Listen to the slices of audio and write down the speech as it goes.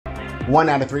1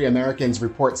 out of 3 Americans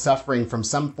report suffering from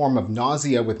some form of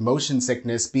nausea, with motion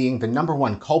sickness being the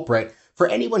 #1 culprit. For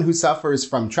anyone who suffers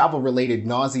from travel-related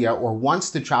nausea or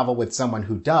wants to travel with someone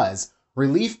who does,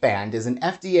 Reliefband is an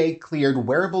FDA-cleared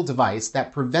wearable device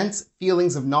that prevents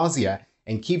feelings of nausea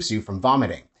and keeps you from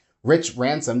vomiting. Rich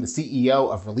Ransom, the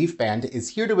CEO of Reliefband, is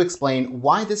here to explain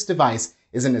why this device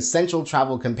is an essential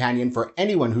travel companion for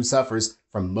anyone who suffers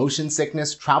from motion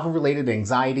sickness, travel-related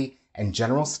anxiety, and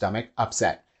general stomach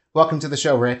upset. Welcome to the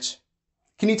show, Rich.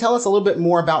 Can you tell us a little bit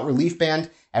more about Reliefband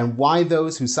and why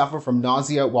those who suffer from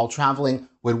nausea while traveling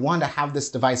would want to have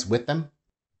this device with them?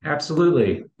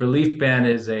 Absolutely. Reliefband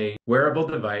is a wearable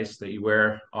device that you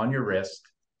wear on your wrist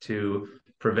to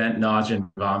prevent nausea and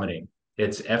vomiting.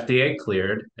 It's FDA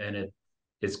cleared, and it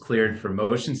is cleared for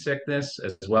motion sickness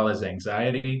as well as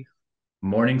anxiety,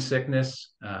 morning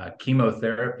sickness,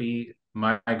 chemotherapy,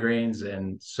 migraines,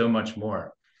 and so much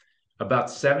more.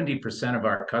 About 70% of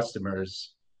our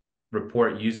customers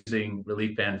report using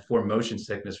Reliefband for motion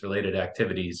sickness related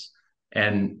activities.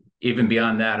 And even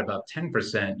beyond that, about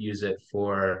 10% use it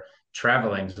for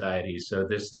travel anxiety. So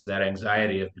that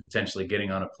anxiety of potentially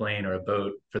getting on a plane or a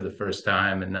boat for the first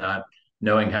time and not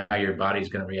knowing how your body's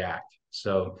going to react.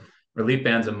 So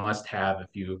Reliefband's a must have if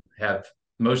you have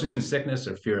motion sickness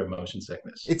or fear of motion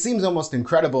sickness. It seems almost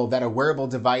incredible that a wearable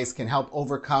device can help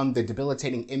overcome the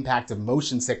debilitating impact of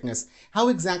motion sickness. How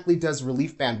exactly does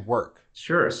Reliefband work?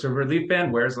 Sure. So Reliefband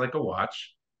wears like a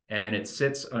watch, and it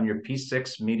sits on your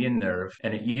P6 median nerve,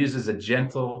 and it uses a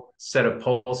gentle set of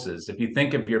pulses. If you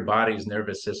think of your body's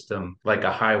nervous system like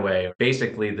a highway,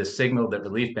 basically the signal that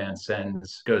Reliefband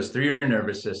sends goes through your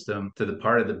nervous system to the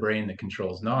part of the brain that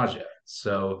controls nausea.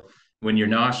 So when you're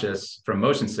nauseous from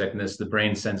motion sickness, the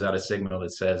brain sends out a signal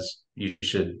that says you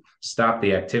should stop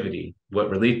the activity.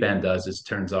 What Reliefband does is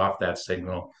turns off that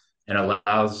signal and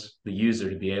allows the user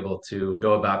to be able to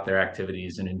go about their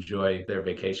activities and enjoy their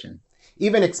vacation.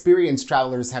 Even experienced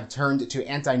travelers have turned to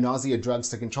anti-nausea drugs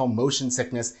to control motion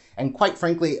sickness, and quite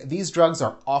frankly, these drugs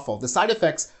are awful. The side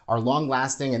effects are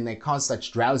long-lasting, and they cause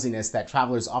such drowsiness that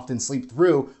travelers often sleep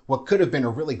through what could have been a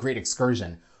really great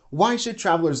excursion. Why should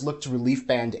travelers look to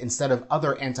Reliefband instead of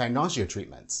other anti-nausea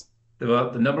treatments? Well,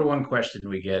 the #1 question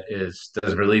we get is,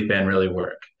 does Reliefband really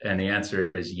work? And the answer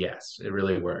is yes, it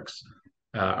really works.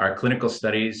 Our clinical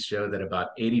studies show that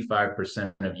about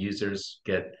 85% of users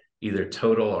get either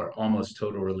total or almost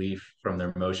total relief from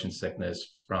their motion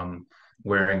sickness from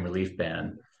wearing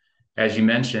Reliefband. As you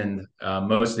mentioned,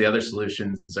 most of the other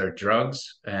solutions are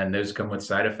drugs, and those come with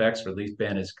side effects.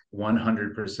 Reliefband is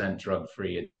 100%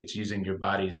 drug-free. It's using your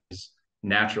body's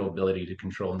natural ability to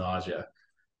control nausea.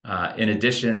 In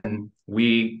addition,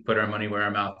 we put our money where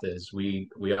our mouth is. We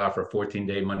offer a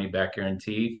 14-day money-back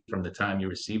guarantee from the time you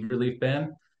receive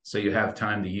Reliefband, so you have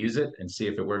time to use it and see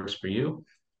if it works for you.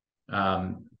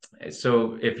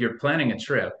 So if you're planning a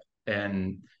trip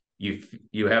and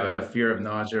you have a fear of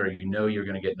nausea, or you know you're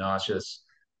going to get nauseous,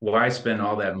 why spend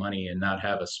all that money and not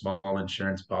have a small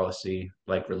insurance policy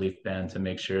like Reliefband to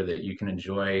make sure that you can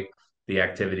enjoy the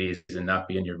activities and not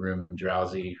be in your room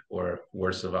drowsy, or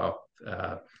worse of all,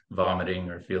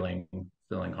 vomiting or feeling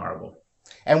horrible.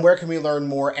 And where can we learn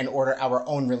more and order our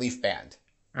own Reliefband?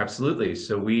 Absolutely.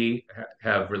 So we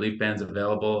have Reliefbands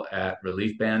available at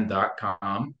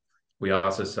reliefband.com. We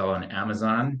also sell on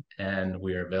Amazon, and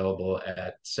we are available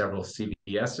at several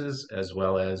CVSs as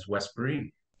well as West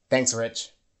Marine. Thanks,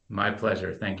 Rich. My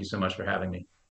pleasure. Thank you so much for having me.